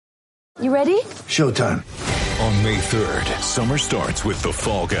You ready? Showtime. On May 3rd, summer starts with The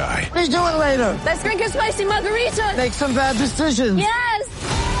Fall Guy. Let's do it later. Let's drink a spicy margarita. Make some bad decisions. Yes.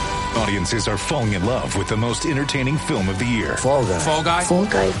 Audiences are falling in love with the most entertaining film of the year. Fall Guy. Fall Guy? Fall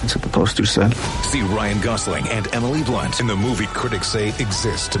Guy. That's what the poster said. See Ryan Gosling and Emily Blunt in the movie critics say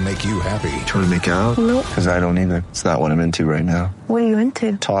exists to make you happy. Trying to make it out? Nope. Because I don't either. It's not what I'm into right now. What are you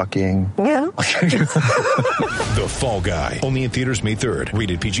into? Talking. Yeah. The Fall Guy. Only in theaters May 3rd.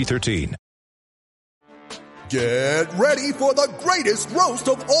 Rated PG-13. Get ready for the greatest roast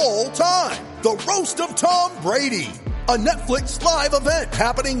of all time. The Roast of Tom Brady. A Netflix live event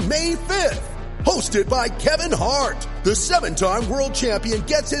happening May 5th. Hosted by Kevin Hart. The 7-time world champion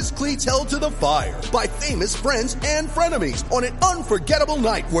gets his cleats held to the fire by famous friends and frenemies on an unforgettable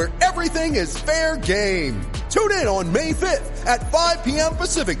night where everything is fair game. Tune in on May 5th at 5 p.m.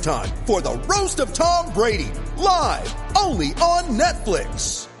 Pacific time for the Roast of Tom Brady. Live only on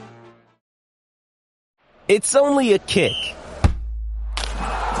Netflix. It's only a kick.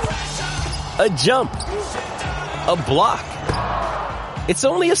 A jump. A block. It's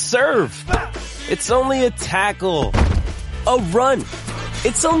only a serve. It's only a tackle. A run.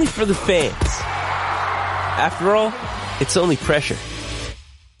 It's only for the fans. After all, it's only pressure.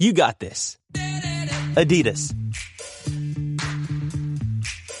 You got this. Adidas.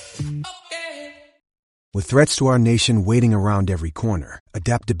 With threats to our nation waiting around every corner,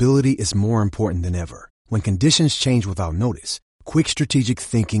 adaptability is more important than ever. When conditions change without notice, quick strategic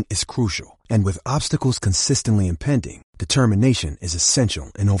thinking is crucial. And with obstacles consistently impending, determination is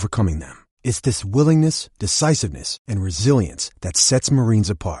essential in overcoming them. It's this willingness, decisiveness, and resilience that sets Marines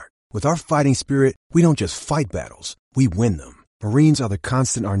apart. With our fighting spirit, we don't just fight battles, we win them. Marines are the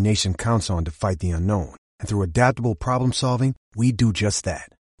constant our nation counts on to fight the unknown. And through adaptable problem solving, we do just that.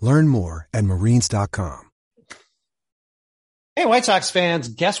 Learn more at marines.com. Hey, White Sox fans,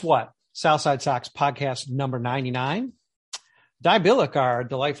 guess what? Southside Sox podcast number 99. Di Billick, our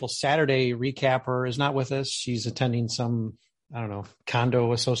delightful Saturday recapper, is not with us. She's attending some,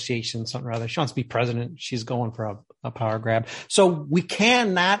 condo association, something or other. She wants to be president. She's going for a power grab. So we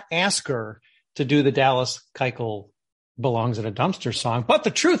cannot ask her to do the Dallas Keuchel belongs in a dumpster song. But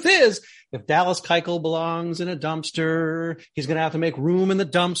the truth is, if Dallas Keuchel belongs in a dumpster, he's going to have to make room in the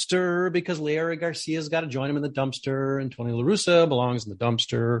dumpster because Larry Garcia's got to join him in the dumpster, and Tony La Russa belongs in the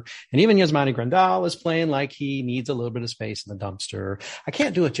dumpster. And even Yasmani Grandal is playing like he needs a little bit of space in the dumpster. I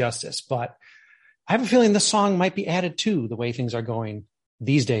can't do it justice, but I have a feeling this song might be added to the way things are going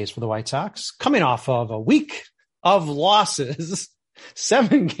these days for the White Sox, coming off of a week of losses.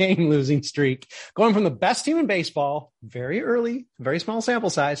 7-game losing streak, going from the best team in baseball, very early, very small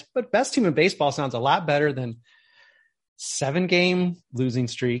sample size, but best team in baseball sounds a lot better than 7-game losing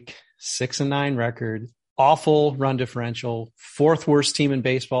streak, 6-9 record, awful run differential, 4th worst team in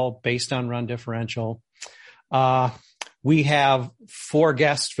baseball based on run differential. We have 4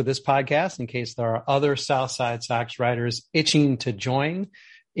 guests for this podcast in case there are other Southside Sox writers itching to join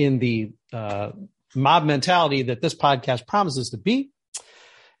in the mob mentality that this podcast promises to be.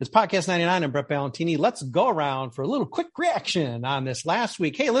 It's podcast 99. I'm Brett Ballantini. Let's go around for a little quick reaction on this last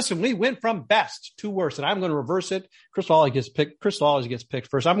week. Hey, listen, we went from best to worst, and I'm going to reverse it. Chris always gets picked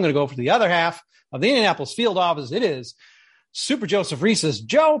first. I'm going to go for the other half of the Indianapolis field office. It is Super Joseph Reese's.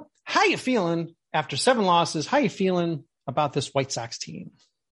 Joe, how you feeling after 7 losses? How you feeling about this White Sox team?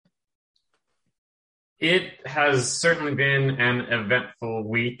 It has certainly been an eventful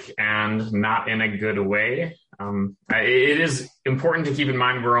week, and not in a good way. It is important to keep in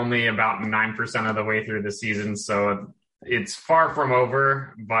mind we're only about 9% of the way through the season, so it's far from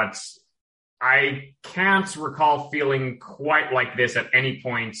over, but I can't recall feeling quite like this at any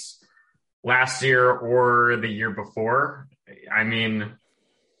point last year or the year before. I mean,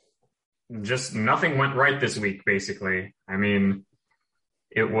 just nothing went right this week, basically. I mean,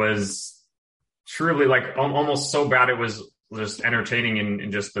 it was truly like almost so bad it was just entertaining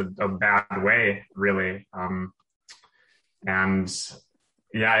in just a bad way, really. And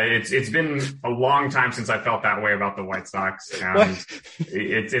yeah, it's been a long time since I felt that way about the White Sox, and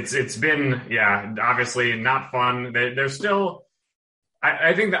it's been, yeah, obviously not fun. They're still,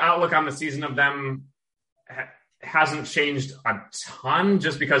 I think the outlook on the season of them hasn't changed a ton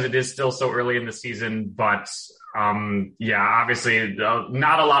just because it is still so early in the season, but yeah, obviously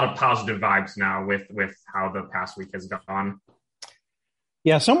not a lot of positive vibes now with how the past week has gone.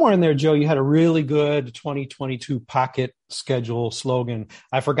 Yeah, somewhere in there, Joe, you had a really good 2022 pocket schedule slogan.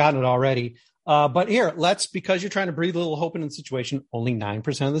 I've forgotten it already. But here, because you're trying to breathe a little hope in the situation, only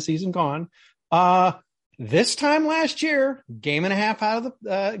 9% of the season gone. This time last year, game and a half out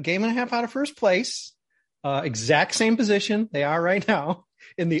of first place, exact same position they are right now.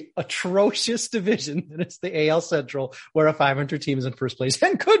 in the atrocious division that is the AL Central, where a 500 team is in first place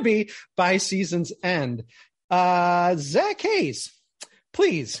and could be by season's end. Zach Hayes,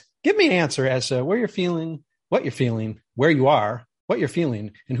 please give me an answer as to where you're feeling, what you're feeling, where you are, what you're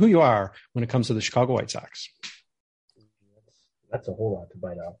feeling, and who you are when it comes to the Chicago White Sox. That's a whole lot to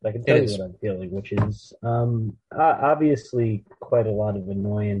bite off. I can tell you what I'm feeling, which is obviously quite a lot of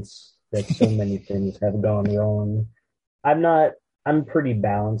annoyance that so many things have gone wrong. I'm pretty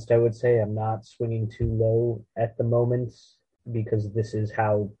balanced, I would say. I'm not swinging too low at the moment because this is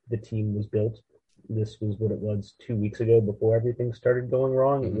how the team was built. This was what it was 2 weeks ago before everything started going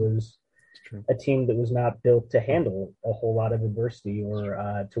wrong. It was a team that was not built to handle a whole lot of adversity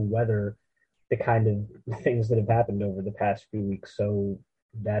or to weather the kind of things that have happened over the past few weeks. So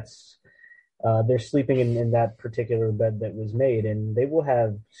that's they're sleeping in that particular bed that was made, and they will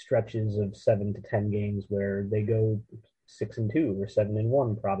have stretches of 7 to 10 games where they go 6-2 or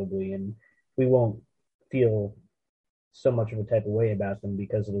 7-1 probably, and we won't feel so much of a type of way about them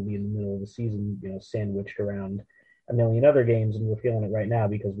because it'll be in the middle of the season, sandwiched around a million other games, and we're feeling it right now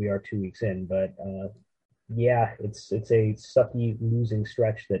because we are 2 weeks in. But yeah, it's a sucky losing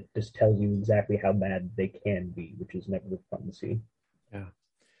stretch that just tells you exactly how bad they can be, which is never fun to see. Yeah.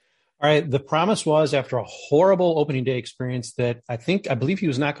 All right. The promise was after a horrible opening day experience that I believe he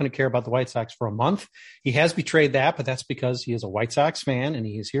was not going to care about the White Sox for a month. He has betrayed that, but that's because he is a White Sox fan and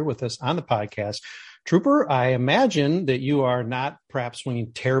he is here with us on the podcast. Trooper, I imagine that you are not perhaps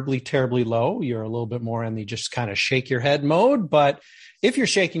swinging terribly, terribly low. You're a little bit more in the just kind of shake your head mode. But if you're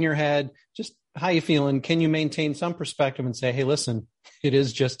shaking your head, just how you feeling? Can you maintain some perspective and say, hey, listen, it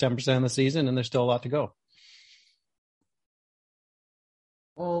is just 10% of the season and there's still a lot to go?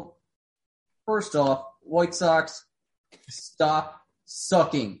 Well, first off, White Sox, stop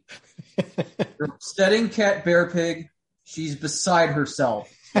sucking. You're upsetting Cat Bear Pig. She's beside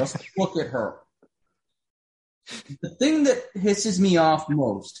herself. Just look at her. The thing that hisses me off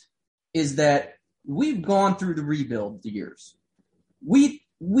most is that we've gone through the rebuild years.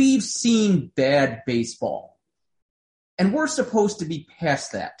 We've seen bad baseball, and we're supposed to be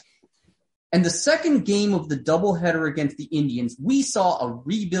past that. And the second game of the doubleheader against the Indians, we saw a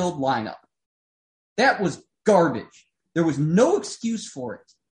rebuild lineup. That was garbage. There was no excuse for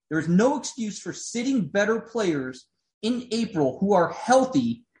it. There was no excuse for sitting better players in April who are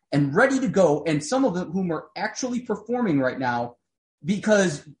healthy and ready to go, and some of them whom are actually performing right now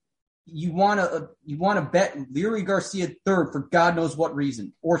because you want to bet Leary Garcia third for God knows what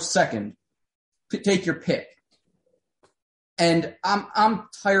reason, or second. Take your pick. And I'm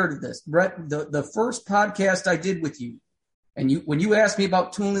tired of this. Brett, the first podcast I did with you, and when you asked me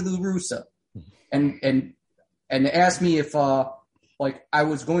about Tony La Russa and asked me if I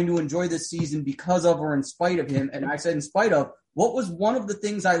was going to enjoy this season because of or in spite of him, and I said in spite of, what was one of the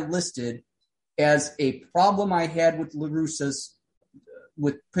things I listed as a problem I had with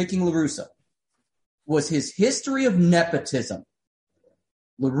with picking La Russa was his history of nepotism.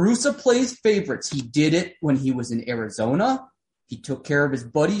 La Russa plays favorites. He did it when he was in Arizona. He took care of his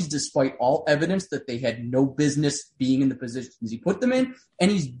buddies despite all evidence that they had no business being in the positions he put them in. And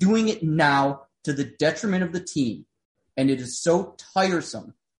he's doing it now to the detriment of the team. And it is so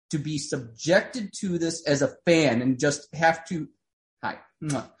tiresome to be subjected to this as a fan and just have to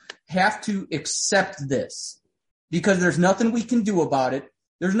accept this because there's nothing we can do about it.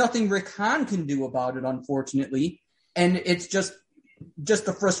 There's nothing Rick Hahn can do about it, unfortunately. And it's just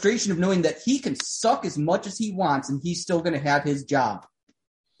the frustration of knowing that he can suck as much as he wants and he's still going to have his job.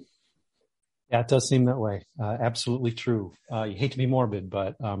 Yeah, it does seem that way. Absolutely true. You hate to be morbid,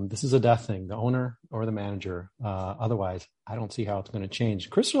 but this is a death thing, the owner or the manager. Otherwise, I don't see how it's going to change.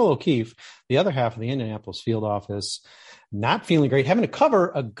 Crystal O'Keefe, the other half of the Indianapolis field office, not feeling great, having to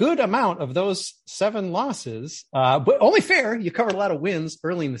cover a good amount of those 7 losses, but only fair. You covered a lot of wins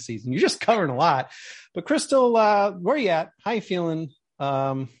early in the season. You're just covering a lot. But Crystal, where are you at? How are you feeling?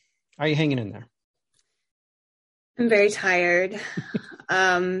 Are you hanging in there? I'm very tired.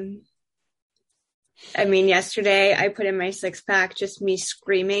 Yesterday I put in my 6-pack, just me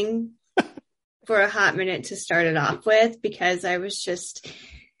screaming for a hot minute to start it off with, because I was just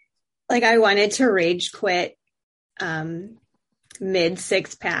I wanted to rage quit mid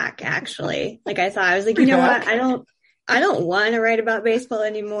 6-pack actually. I thought, I was like, you know what? I don't want to write about baseball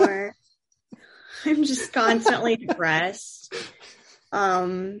anymore. I'm just constantly depressed.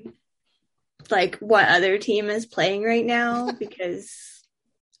 What other team is playing right now, because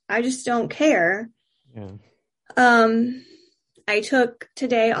I just don't care. Yeah. I took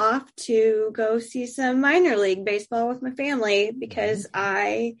today off to go see some minor league baseball with my family because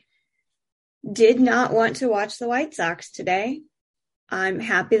I did not want to watch the White Sox today. I'm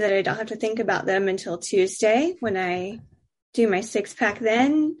happy that I don't have to think about them until Tuesday when I do my 6-pack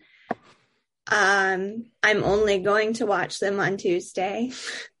then. I'm only going to watch them on Tuesday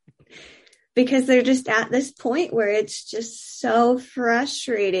because they're just at this point where it's just so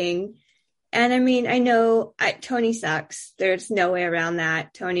frustrating. And I mean, I know Tony sucks. There's no way around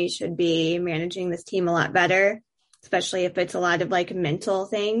that. Tony should be managing this team a lot better, especially if it's a lot of like mental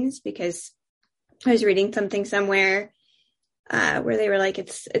things, because I was reading something somewhere where they were like,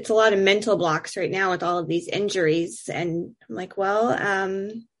 it's a lot of mental blocks right now with all of these injuries. And I'm like, well,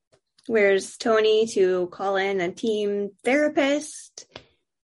 where's Tony to call in a team therapist?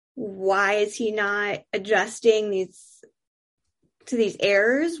 Why is he not adjusting to these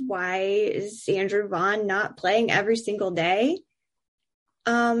errors? Why is Andrew Vaughn not playing every single day?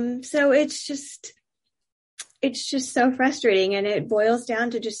 So it's just so frustrating, and it boils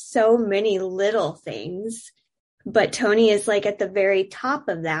down to just so many little things. But Tony is like at the very top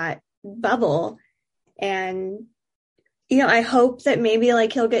of that bubble. And, you know, I hope that maybe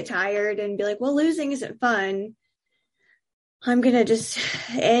like he'll get tired and be like, well, losing isn't fun. I'm going to just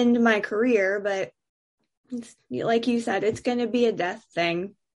end my career. But like you said, it's going to be a death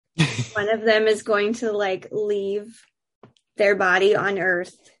thing. One of them is going to like leave their body on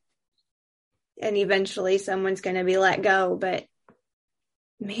Earth, and eventually someone's going to be let go. But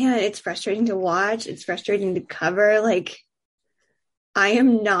man, it's frustrating to watch. It's frustrating to cover. Like, I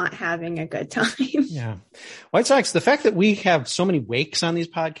am not having a good time. Yeah. White Sox, the fact that we have so many wakes on these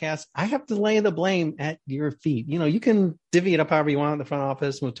podcasts, I have to lay the blame at your feet. You know, you can divvy it up however you want in the front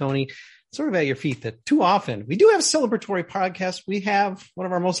office with Tony, sort of at your feet. That too often we do have celebratory podcasts. We have one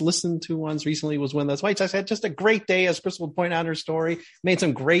of our most listened to ones recently was when the White Sox had just a great day, as Crystal would point out in her story, made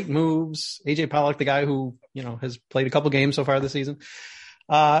some great moves. AJ Pollock, the guy who, you know, has played a couple games so far this season.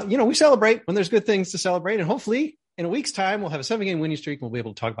 You know, we celebrate when there's good things to celebrate, and hopefully in a week's time, we'll have a 7-game winning streak and we'll be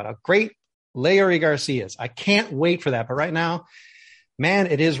able to talk about how great Leury Garcia is. I can't wait for that. But right now, man,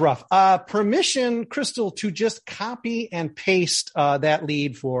 it is rough. Permission, Crystal, to just copy and paste that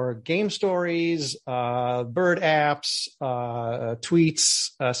lead for game stories, bird apps, tweets,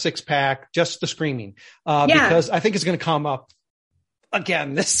 6-pack, just the screaming. Because I think it's going to come up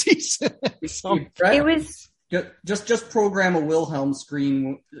again this season. It was... Just program a Wilhelm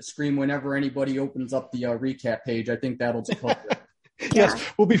scream whenever anybody opens up the recap page. I think that'll be covered. Yes,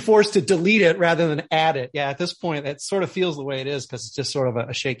 we'll be forced to delete it rather than add it. Yeah, at this point, it sort of feels the way it is because it's just sort of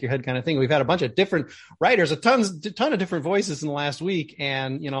a shake your head kind of thing. We've had a bunch of different writers, a ton of different voices in the last week,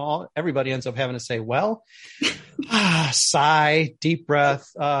 and you know, everybody ends up having to say, "Well," sigh, deep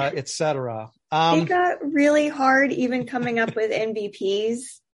breath, etc. It got really hard even coming up with MVPs.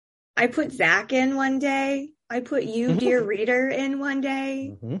 I put Zach in one day. I put you, dear reader, in one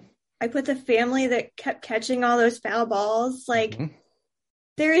day. Mm-hmm. I put the family that kept catching all those foul balls. Like,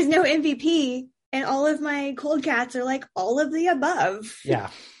 there is no MVP, and all of my cold cats are like all of the above. Yeah,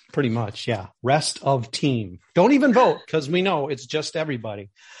 pretty much. Yeah. Rest of team. Don't even vote because we know it's just everybody.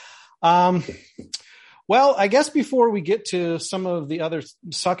 Well, I guess before we get to some of the other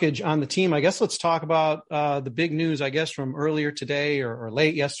suckage on the team, I guess let's talk about the big news, I guess, from earlier today or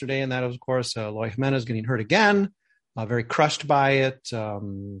late yesterday. And that was, of course, Eloy Jimenez getting hurt again, very crushed by it,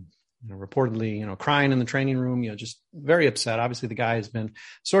 reportedly, crying in the training room, just very upset. Obviously, the guy has been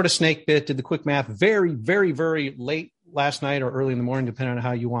sort of snake bit, did the quick math very, very, very late last night or early in the morning, depending on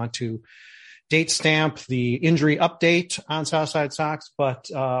how you want to date stamp the injury update on Southside Sox, but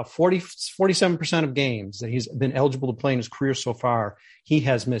 47% of games that he's been eligible to play in his career so far, he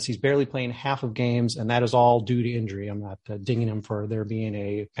has missed. He's barely playing half of games, and that is all due to injury. I'm not dinging him for there being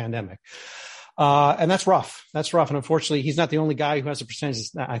a pandemic. And that's rough. That's rough. And unfortunately, he's not the only guy who has a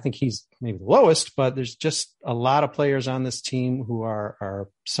percentage. I think he's maybe the lowest, but there's just a lot of players on this team who are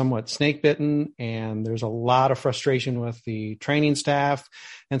somewhat snake bitten. And there's a lot of frustration with the training staff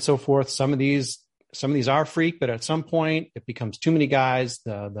and so forth. Some of these are freak, but at some point it becomes too many guys.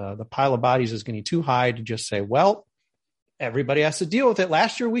 The pile of bodies is getting too high to just say, well, everybody has to deal with it.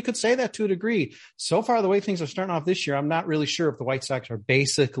 Last year, we could say that to a degree. So far, the way things are starting off this year, I'm not really sure if the White Sox are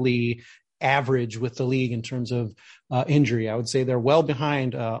basically average with the league in terms of injury. I would say they're well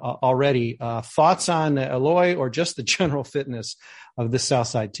behind already. Thoughts on Eloy or just the general fitness of this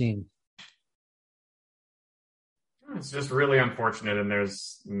Southside team? It's just really unfortunate, and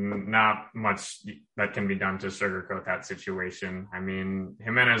there's not much that can be done to sugarcoat that situation. I mean,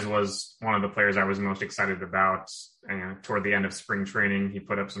 Jimenez was one of the players I was most excited about toward the end of spring training. He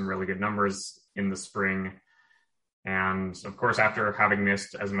put up some really good numbers in the spring. And of course, after having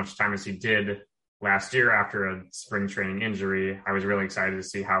missed as much time as he did last year after a spring training injury, I was really excited to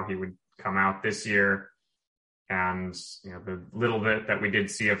see how he would come out this year. And the little bit that we did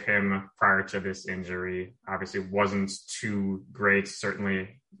see of him prior to this injury obviously wasn't too great.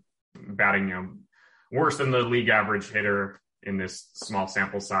 Certainly batting worse than the league average hitter in this small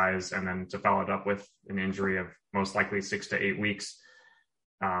sample size, and then to follow it up with an injury of most likely 6 to 8 weeks.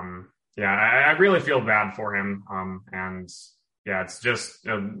 I really feel bad for him. It's just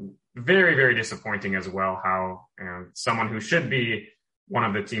very, very disappointing as well how someone who should be one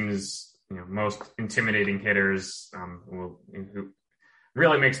of the team's most intimidating hitters, who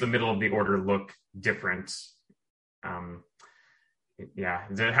really makes the middle of the order look different. To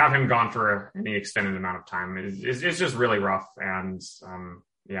have him gone for any extended amount of time is just really rough. And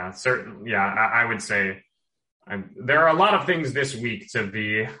I would say there are a lot of things this week to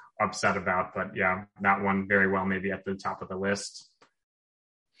be upset about, but that one very well maybe at the top of the list.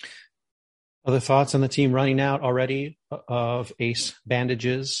 Other thoughts on the team running out already of ace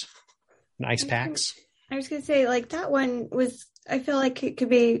bandages and ice packs? I was going to say, that one I feel like it could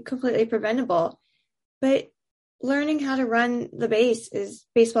be completely preventable, but learning how to run the base is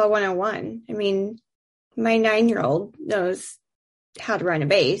baseball 101. I mean, my 9-year-old knows how to run a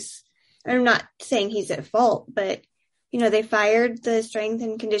base. I'm not saying he's at fault, but, they fired the strength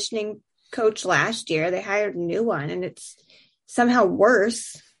and conditioning coach last year. They hired a new one, and it's somehow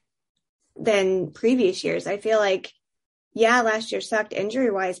worse than previous years. I feel like, last year sucked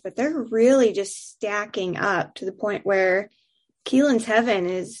injury-wise, but they're really just stacking up to the point where Keelan's heaven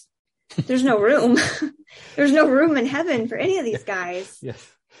is, there's no room. There's no room in heaven for any of these guys. Yeah.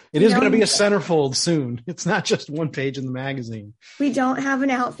 It is going to be a centerfold soon. It's not just one page in the magazine. We don't have an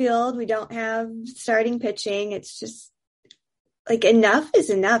outfield. We don't have starting pitching. It's just enough is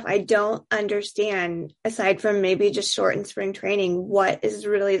enough. I don't understand, aside from maybe just shortened spring training, what is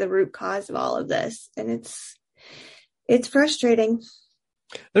really the root cause of all of this. And it's frustrating.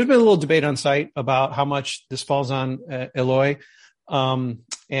 There's been a little debate on site about how much this falls on Eloy. I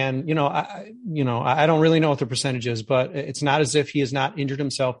don't really know what the percentage is, but it's not as if he has not injured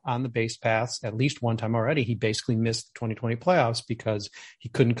himself on the base paths at least one time already. He basically missed the 2020 playoffs because he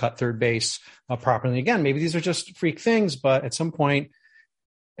couldn't cut third base properly. Again, maybe these are just freak things, but at some point,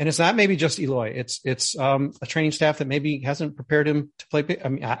 and it's not maybe just Eloy, it's a training staff that maybe hasn't prepared him to play. I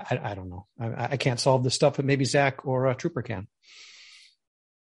mean, I don't know. I can't solve this stuff, but maybe Zach or Trooper can.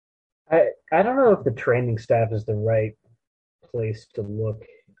 I don't know if the training staff is the right place to look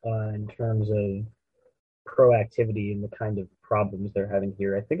in terms of proactivity and the kind of problems they're having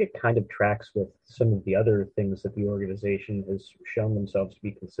here. I think it kind of tracks with some of the other things that the organization has shown themselves to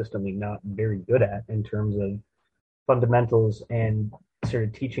be consistently not very good at in terms of fundamentals and sort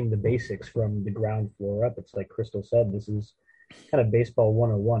of teaching the basics from the ground floor up. It's like Crystal said, this is kind of baseball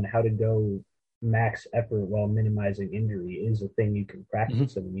 101. How to go max effort while minimizing injury is a thing you can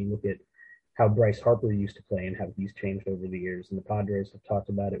practice. I mean, you look at how Bryce Harper used to play and how he's changed over the years. And the Padres have talked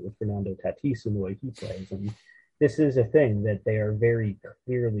about it with Fernando Tatis and the way he plays. And this is a thing that they are very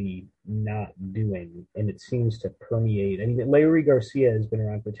clearly not doing. And it seems to permeate. I mean, Leury Garcia has been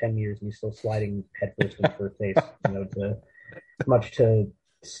around for 10 years and he's still sliding headfirst in first base, much to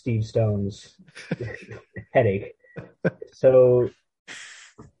Steve Stone's headache. So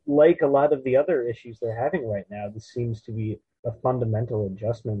like a lot of the other issues they're having right now, this seems to be a fundamental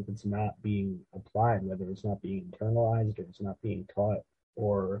adjustment that's not being applied, whether it's not being internalized or it's not being taught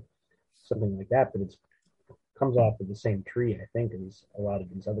or something like that. But it comes off of the same tree, I think, as a lot of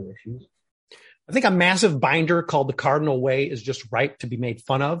these other issues. I think a massive binder called the Cardinal Way is just ripe to be made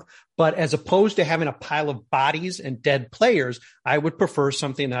fun of. But as opposed to having a pile of bodies and dead players, I would prefer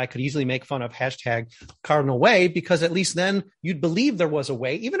something that I could easily make fun of, #Cardinal Way, because at least then you'd believe there was a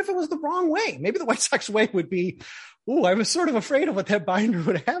way, even if it was the wrong way. Maybe the White Sox way would be, I was sort of afraid of what that binder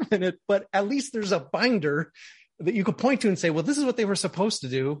would have in it, but at least there's a binder that you could point to and say, well, this is what they were supposed to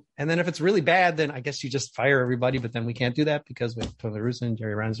do. And then if it's really bad, then I guess you just fire everybody, but then we can't do that because we have Tony La Russa and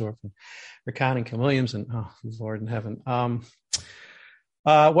Jerry Reinsdorf and Rick Hahn and Kim Williams and Lord in heaven.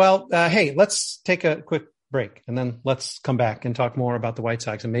 Hey, let's take a quick break and then let's come back and talk more about the White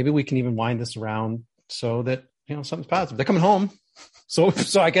Sox. And maybe we can even wind this around so that, something's positive. They're coming home. So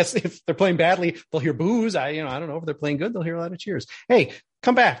I guess if they're playing badly, they'll hear boos. I don't know if they're playing good, they'll hear a lot of cheers. Hey,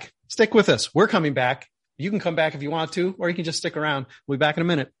 come back. Stick with us. We're coming back. You can come back if you want to, or you can just stick around. We'll be back in a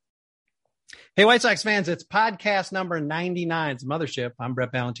minute. Hey, White Sox fans, it's podcast number 99. It's Mothership. I'm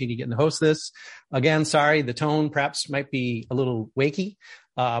Brett Ballantini getting to host this. Again, sorry, the tone perhaps might be a little wakey,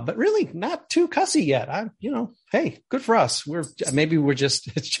 but really not too cussy yet. Hey, good for us.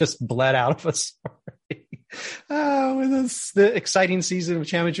 It's just bled out of us. With the exciting season of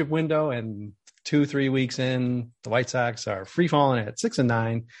championship window and 2-3 weeks in, the White Sox are free falling at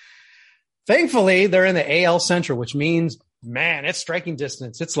 6-9. Thankfully, they're in the AL Central, which means, man, it's striking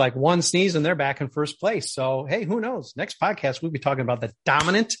distance. It's like one sneeze and they're back in first place. So, hey, who knows? Next podcast, we'll be talking about the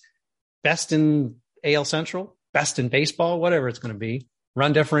dominant, best in AL Central, best in baseball, whatever it's going to be.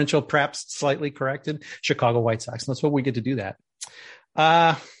 Run differential, perhaps slightly corrected. Chicago White Sox. Let's hope we get to do that.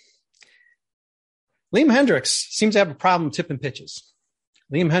 Liam Hendriks seems to have a problem tipping pitches.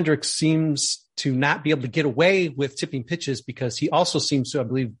 Liam Hendriks seems to not be able to get away with tipping pitches because he also seems to, I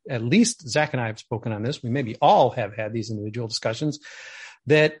believe, at least Zach and I have spoken on this. We maybe all have had these individual discussions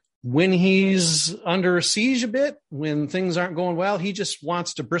that when he's under siege a bit, when things aren't going well, he just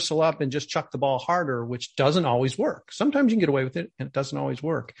wants to bristle up and just chuck the ball harder, which doesn't always work. Sometimes you can get away with it and it doesn't always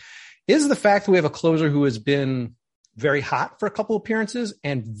work. Is the fact that we have a closer who has been very hot for a couple appearances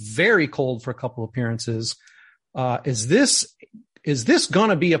and very cold for a couple appearances, is this going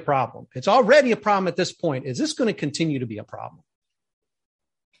to be a problem? It's already a problem at this point. Is this going to continue to be a problem?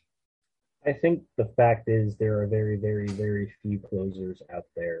 I think the fact is there are very, very, very few closers out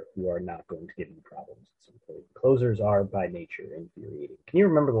there who are not going to give you problems at some point. Closers are by nature infuriating. Can you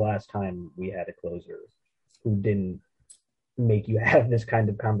remember the last time we had a closer who didn't make you have this kind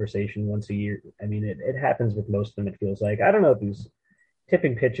of conversation once a year? I mean, it happens with most of them, it feels like. I don't know if he's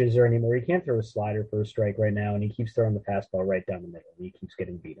tipping pitches or anymore. He can't throw a slider for a strike right now, and he keeps throwing the fastball right down the middle, and he keeps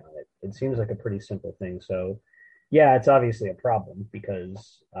getting beat on it. It seems like a pretty simple thing. So, yeah, it's obviously a problem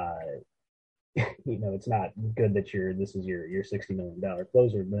because, it's not good that this is your $60 million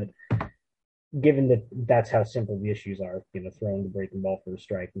closer, but given that that's how simple the issues are, throwing the breaking ball for a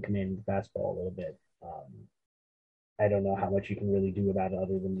strike and commanding the fastball a little bit, I don't know how much you can really do about it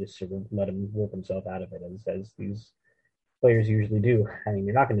other than just sort of let him work himself out of it as these players usually do. I mean,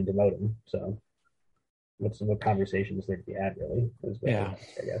 you're not going to demote him, so what conversation is there to be had, really? I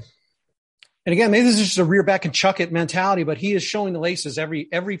guess. And again, maybe this is just a rear back and chuck it mentality, but he is showing the laces every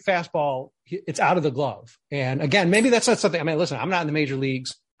fastball. It's out of the glove. And again, maybe that's not something. I mean, listen, I'm not in the major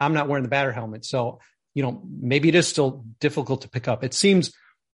leagues. I'm not wearing the batter helmet, so maybe it is still difficult to pick up. It seems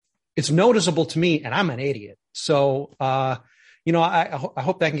it's noticeable to me, and I'm an idiot. So, I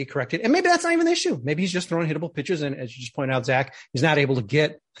hope that can get corrected. And maybe that's not even the issue. Maybe he's just throwing hittable pitches. And as you just pointed out, Zach, he's not able to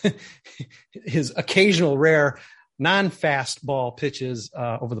get his occasional rare non-fastball pitches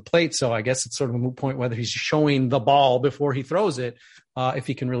over the plate. So I guess it's sort of a moot point whether he's showing the ball before he throws it, if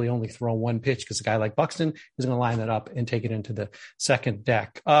he can really only throw one pitch, because a guy like Buxton is going to line that up and take it into the second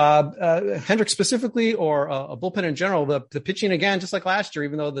deck. Hendriks specifically, or a bullpen in general, the pitching, again, just like last year,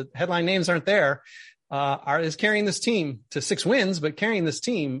 even though the headline names aren't there, is carrying this team to 6 wins, but carrying this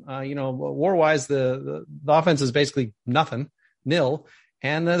team, war-wise, the offense is basically nil.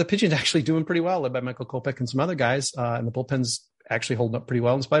 And the pitching is actually doing pretty well, led by Michael Kopech and some other guys. And the bullpen's actually holding up pretty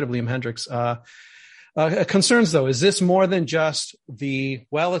well in spite of Liam Hendriks. Concerns, though, is this more than just it's the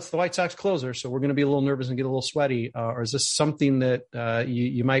White Sox closer, so we're going to be a little nervous and get a little sweaty? Or is this something that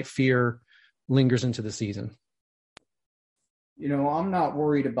you might fear lingers into the season? I'm not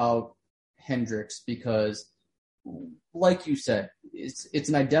worried about Hendriks because, like you said, it's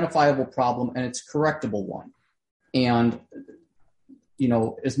an identifiable problem and it's a correctable one. And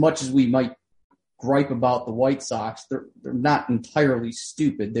as much as we might gripe about the White Sox, they're not entirely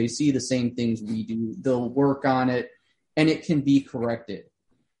stupid. They see the same things we do. They'll work on it, and it can be corrected.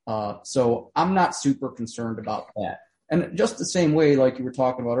 So I'm not super concerned about that. And just the same way, like you were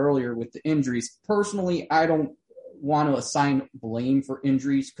talking about earlier with the injuries, personally, I don't want to assign blame for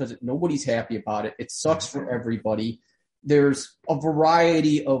injuries because nobody's happy about it. It sucks for everybody. There's a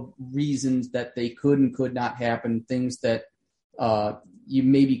variety of reasons that they could and could not happen, things that you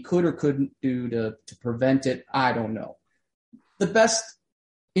maybe could or couldn't do to prevent it. I don't know. The best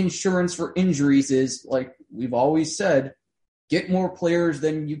insurance for injuries is, like we've always said, get more players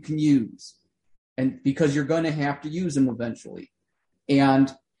than you can use. And because you're going to have to use them eventually.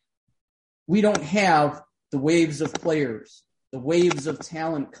 And we don't have the waves of players, the waves of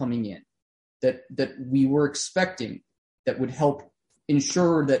talent coming in that we were expecting that would help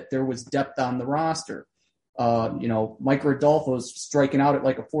ensure that there was depth on the roster. Mike Rodolfo's striking out at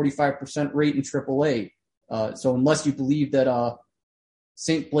like a 45% rate in AAA. So unless you believe that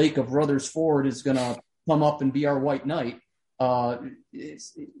St. Blake of Ruthers Ford is going to come up and be our white knight,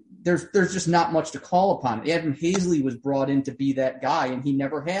 there's just not much to call upon. Adam Hazley was brought in to be that guy, and he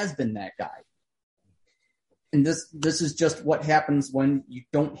never has been that guy. And this is just what happens when you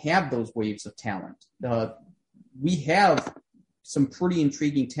don't have those waves of talent. We have some pretty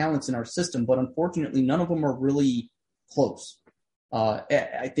intriguing talents in our system, but unfortunately, none of them are really close.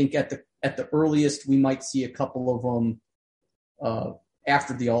 I think at the earliest, we might see a couple of them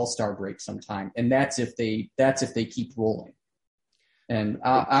after the All-Star break sometime, and that's if they keep rolling. And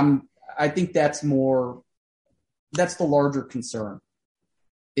I think that's the larger concern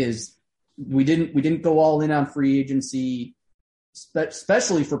is we didn't go all in on free agency,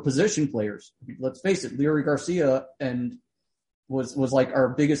 especially for position players. Let's face it, Leary Garcia was like our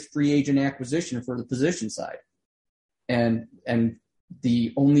biggest free agent acquisition for the position side. And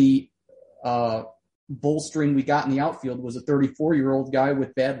the only bolstering we got in the outfield was a 34-year-old guy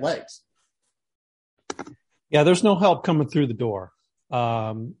with bad legs. Yeah, there's no help coming through the door.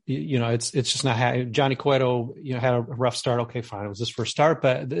 It's just not Johnny Cueto, had a rough start. Okay, fine. It was his first start,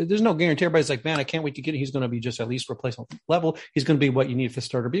 but there's no guarantee. Everybody's like, man, I can't wait to get it. He's going to be just at least replacement level. He's going to be what you need for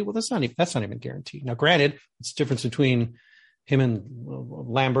starter to be. Well, that's not even guaranteed. Now, granted, it's the difference between him and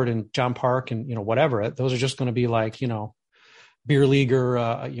Lambert and John Park and, whatever. Those are just going to be like, beer leaguer,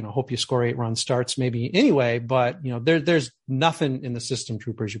 hope you score 8 run starts maybe anyway, but there's nothing in the system,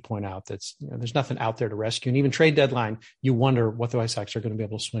 Trooper, as you point out, that's, there's nothing out there to rescue. And even trade deadline, you wonder what the White Sox are going to be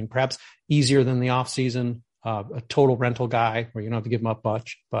able to swing, perhaps easier than the off season, a total rental guy where you don't have to give him up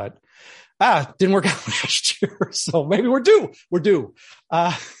much, but didn't work out last year. So maybe we're due.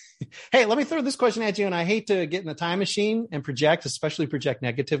 Hey, let me throw this question at you, and I hate to get in the time machine and especially project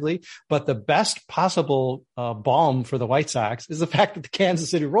negatively, but the best possible balm for the White Sox is the fact that the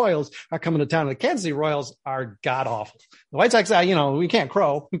Kansas City Royals are coming to town. The Kansas City Royals are god-awful. The White Sox, we can't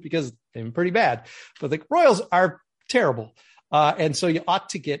crow because they've been pretty bad, but the Royals are terrible, and so you ought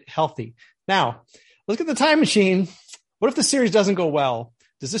to get healthy. Now, look at the time machine. What if the series doesn't go well?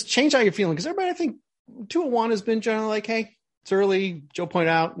 Does this change how you're feeling? Because everybody, I think, 2-1 has been generally like, hey, it's early. Joe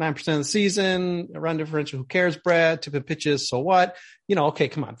pointed out 9% of the season, a run differential. Who cares, Brad? Tip of pitches. So what? Okay,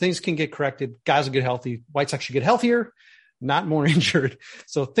 come on. Things can get corrected. Guys will get healthy. White Sox should get healthier, not more injured.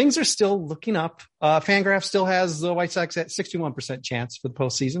 So things are still looking up. Fangraph still has the White Sox at 61% chance for the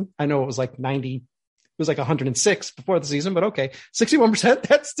postseason. I know it was like 90. It was like 106 before the season, but okay. 61%.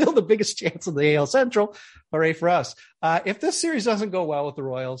 That's still the biggest chance of the AL Central. Hooray for us. If this series doesn't go well with the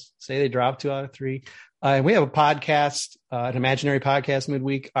Royals, say they drop 2 out of 3, and we have a podcast, an imaginary podcast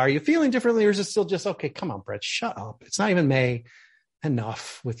midweek. Are you feeling differently, or is it still just, okay, come on, Brett, shut up. It's not even May.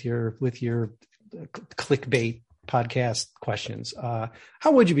 Enough with your clickbait podcast questions.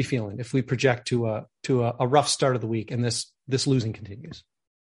 How would you be feeling if we project to a rough start of the week and this losing continues?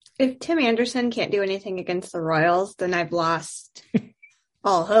 If Tim Anderson can't do anything against the Royals, then I've lost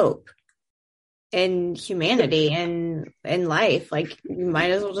all hope in humanity and in life. Like, you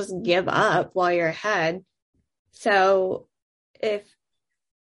might as well just give up while you're ahead. So if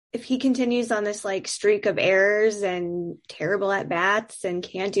he continues on this like streak of errors and terrible at bats and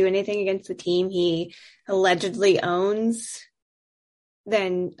can't do anything against the team he allegedly owns,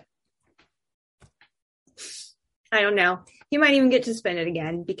 then I don't know. He might even get suspended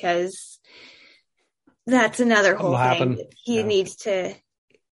again, because that's another whole thing. He needs to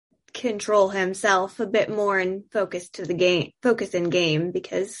control himself a bit more and focus in game,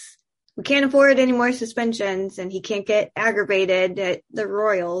 because we can't afford any more suspensions, and he can't get aggravated at the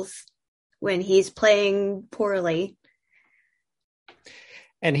Royals when he's playing poorly.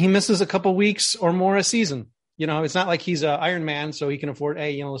 And he misses a couple weeks or more a season. It's not like he's an Iron Man, so he can afford,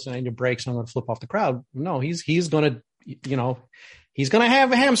 hey, listen, I need a break, so I'm going to flip off the crowd. No, he's going to, he's going to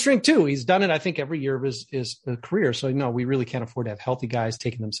have a hamstring too. He's done it, I think, every year of his career. So, no, we really can't afford to have healthy guys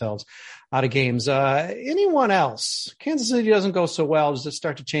taking themselves out of games. Anyone else? Kansas City doesn't go so well. Does it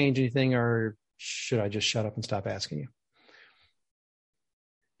start to change anything, or should I just shut up and stop asking you?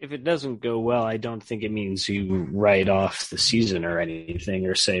 If it doesn't go well, I don't think it means you write off the season or anything,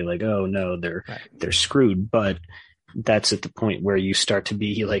 or say like, oh no, they're screwed. But that's at the point where you start to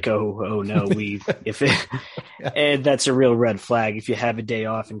be like, oh no, and that's a real red flag. If you have a day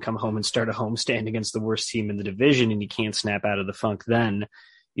off and come home and start a homestand against the worst team in the division and you can't snap out of the funk, then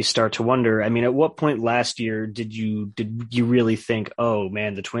you start to wonder. I mean, at what point last year did you really think, oh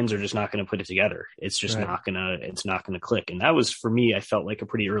man, the Twins are just not going to put it together? It's just not gonna click. And that was, for me, I felt like a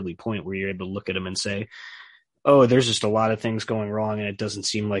pretty early point where you're able to look at them and say, oh, there's just a lot of things going wrong, and it doesn't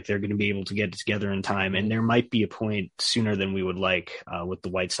seem like they're going to be able to get it together in time. And there might be a point sooner than we would like with the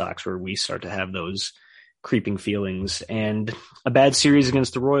White Sox where we start to have those creeping feelings. And a bad series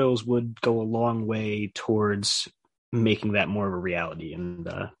against the Royals would go a long way towards making that more of a reality. And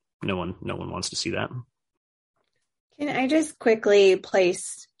no one wants to see that. Can I just quickly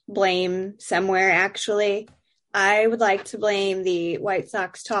place blame somewhere, actually? I would like to blame the White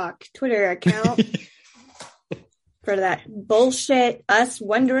Sox Talk Twitter account for that bullshit, us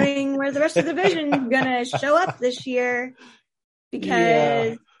wondering where the rest of the division is going to show up this year,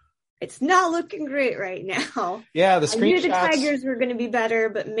 because It's not looking great right now. Yeah, the screenshots. I knew the Tigers were going to be better,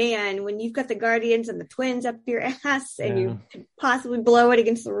 but man, when you've got the Guardians and the Twins up your ass and you could possibly blow it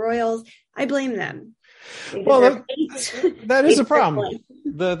against the Royals, I blame them. Well, that is a problem.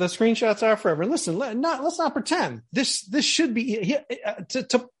 The screenshots are forever. Listen, let's not pretend this should be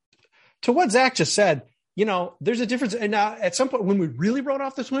to what Zach just said. You know, there's a difference. And now at some point when we really wrote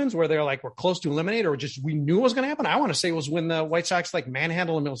off the Twins where they're like, we're close to eliminate or just, we knew it was going to happen. I want to say it was when the White Sox like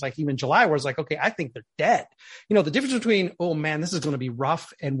manhandled them. It was like even July where it's like, okay, I think they're dead. You know, the difference between, oh man, this is going to be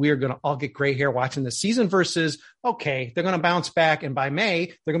rough and we're going to all get gray hair watching this season versus, okay, they're going to bounce back. And by May,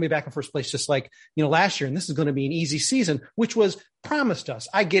 they're going to be back in first place, just like, you know, last year. And this is going to be an easy season, which was promised us.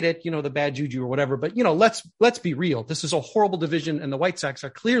 I get it, you know, the bad juju or whatever, but you know, let's be real. This is a horrible division and the White Sox are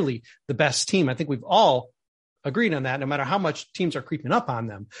clearly the best team. I think we've all agreed on that, no matter how much teams are creeping up on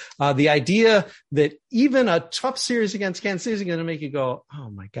them. The idea that even a tough series against Kansas City is going to make you go, oh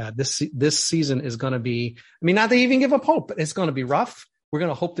my God, this season is going to be, I mean, not that you even give up hope, but it's going to be rough. We're going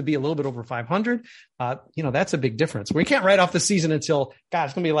to hope to be a little bit over 500. You know, that's a big difference. We can't write off the season until, God,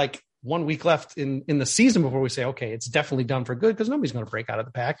 it's going to be like 1 week left in the season before we say, okay, it's definitely done for good because nobody's going to break out of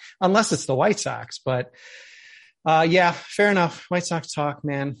the pack unless it's the White Sox. But yeah, fair enough. White Sox talk,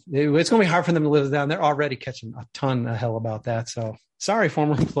 man. It's going to be hard for them to live down. They're already catching a ton of hell about that. So sorry,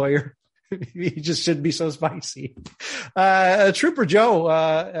 former employer. You just shouldn't be so spicy. Trooper Joe,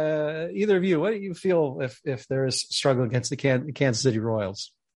 either of you, what do you feel if there is struggle against the Kansas City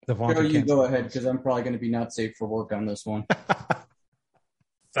Royals? Joe, you go ahead because I'm probably going to be not safe for work on this one.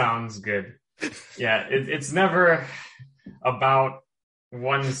 Sounds good. Yeah, it's never about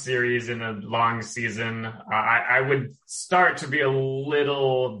one series in a long season. I would start to be a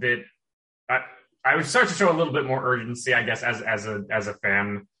little bit. I would start to show a little bit more urgency, I guess, as a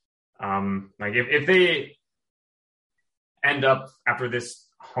fan. Like if they end up after this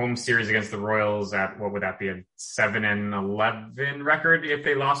home series against the Royals at what would that be, a 7-11 record if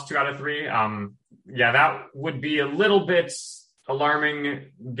they lost 2 out of 3? Yeah, that would be a little bit alarming,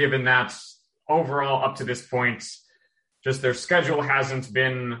 given that overall up to this point, just their schedule hasn't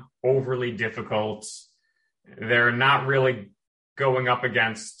been overly difficult. They're not really going up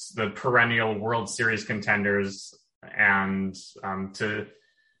against the perennial World Series contenders, and to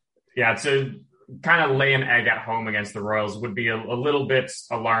kind of lay an egg at home against the Royals would be a little bit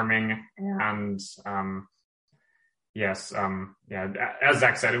alarming. And as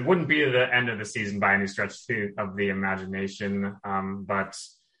Zach said, it wouldn't be the end of the season by any stretch of the imagination. But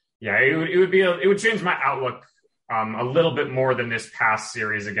yeah, it would change my outlook a little bit more than this past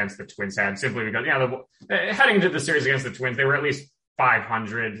series against the Twins had, simply because, heading into the series against the Twins, they were at least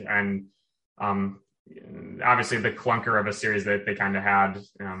 500, and obviously the clunker of a series that they kind of had.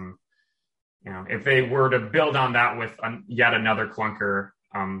 If they were to build on that with yet another clunker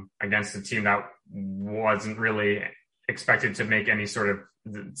against a team that wasn't really expected to make any sort of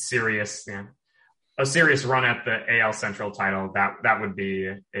serious run at the AL Central title, that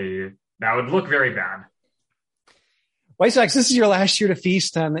would look very bad. White Sox, this is your last year to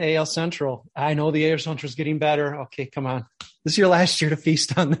feast on the AL Central. I know the AL Central is getting better. Okay, come on. This is your last year to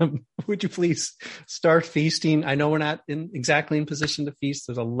feast on them. Would you please start feasting? I know we're not exactly in position to feast.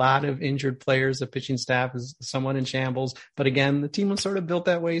 There's a lot of injured players. The pitching staff is somewhat in shambles. But again, the team was sort of built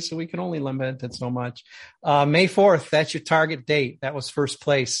that way, so we can only limit it so much. May 4th, that's your target date. That was first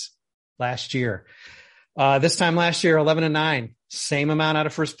place last year. This time last year, 11-9. Same amount out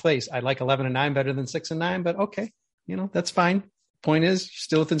of first place. I like 11-9 better than 6-9, but okay. That's fine. Point is, you're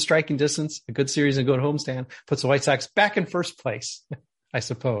still within striking distance. A good series and good homestand puts the White Sox back in first place, I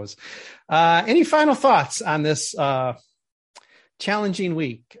suppose. Any final thoughts on this challenging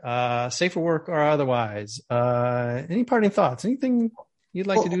week, safer work or otherwise? Any parting thoughts? Anything you'd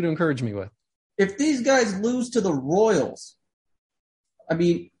like to do to encourage me with? If these guys lose to the Royals, I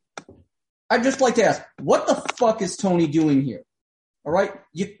mean, I'd just like to ask, what the fuck is Tony doing here? All right?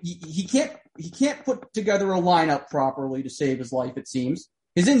 He can't put together a lineup properly to save his life, it seems.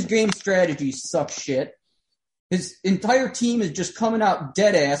 His in-game strategy sucks shit. His entire team is just coming out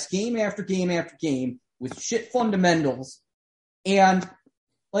dead ass game after game after game with shit fundamentals. And,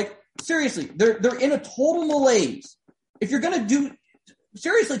 seriously, they're in a total malaise. If you're going to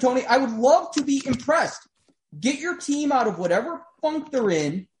seriously, Tony, I would love to be impressed. Get your team out of whatever funk they're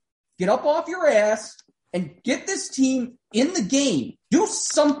in, get up off your ass, and get this team in the game. Do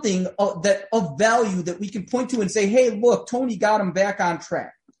something of value that we can point to and say, hey, look, Tony got him back on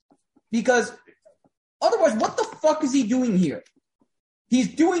track. Because otherwise, what the fuck is he doing here?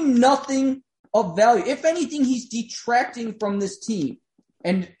 He's doing nothing of value. If anything, he's detracting from this team.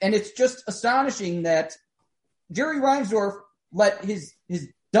 And it's just astonishing that Jerry Reinsdorf let his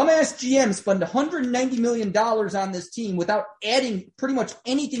Dumbass GM spent $190 million on this team without adding pretty much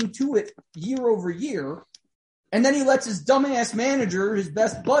anything to it year over year. And then he lets his dumbass manager, his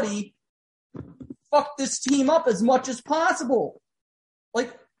best buddy, fuck this team up as much as possible.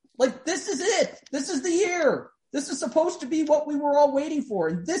 Like this is it. This is the year. This is supposed to be what we were all waiting for.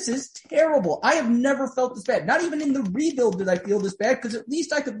 And this is terrible. I have never felt this bad. Not even in the rebuild did I feel this bad, because at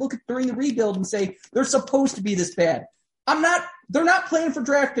least I could look at during the rebuild and say, they're supposed to be this bad. They're not playing for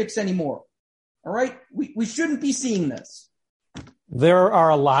draft picks anymore. All right. We shouldn't be seeing this. There are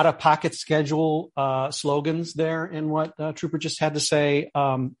a lot of pocket schedule slogans there in what Trooper just had to say.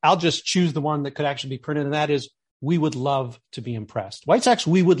 I'll just choose the one that could actually be printed, and that is, we would love to be impressed. White Sox,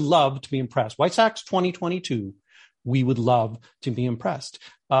 we would love to be impressed. White Sox 2022, we would love to be impressed.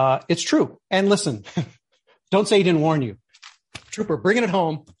 It's true. And listen, don't say he didn't warn you. Trooper, bringing it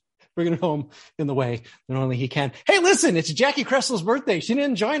home in the way that only he can. Hey, listen, it's Jackie Kressel's birthday. She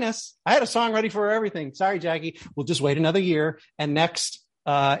didn't join us. I had a song ready for her, everything. Sorry, Jackie. We'll just wait another year. And next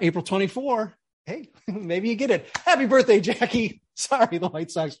April 24, hey, maybe you get it. Happy birthday, Jackie. Sorry, the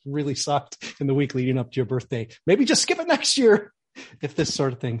White Sox really sucked in the week leading up to your birthday. Maybe just skip it next year if this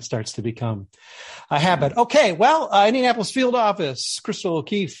sort of thing starts to become a habit. Okay, well, Indianapolis field office, Crystal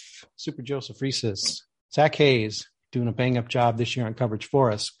O'Keefe, Super Joseph Reeses, Zach Hayes, doing a bang-up job this year on coverage for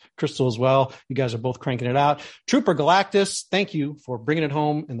us. Crystal as well. You guys are both cranking it out. Trooper Galactus, thank you for bringing it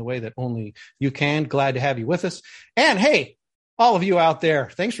home in the way that only you can. Glad to have you with us. And hey, all of you out there,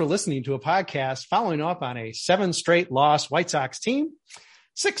 thanks for listening to a podcast following up on a 7 straight loss White Sox team.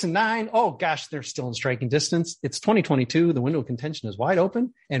 6-9. Oh gosh, they're still in striking distance. It's 2022. The window of contention is wide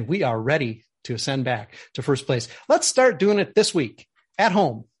open, and we are ready to ascend back to first place. Let's start doing it this week at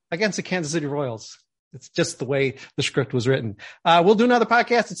home against the Kansas City Royals. It's just the way the script was written. We'll do another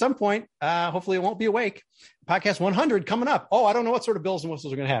podcast at some point. Hopefully it won't be awake. Podcast 100 coming up. Oh, I don't know what sort of bells and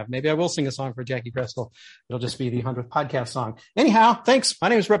whistles we're going to have. Maybe I will sing a song for Jackie Krestel. It'll just be the 100th podcast song. Anyhow, thanks. My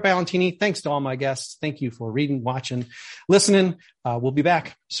name is Brett Ballantini. Thanks to all my guests. Thank you for reading, watching, listening. We'll be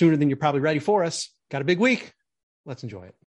back sooner than you're probably ready for us. Got a big week. Let's enjoy it.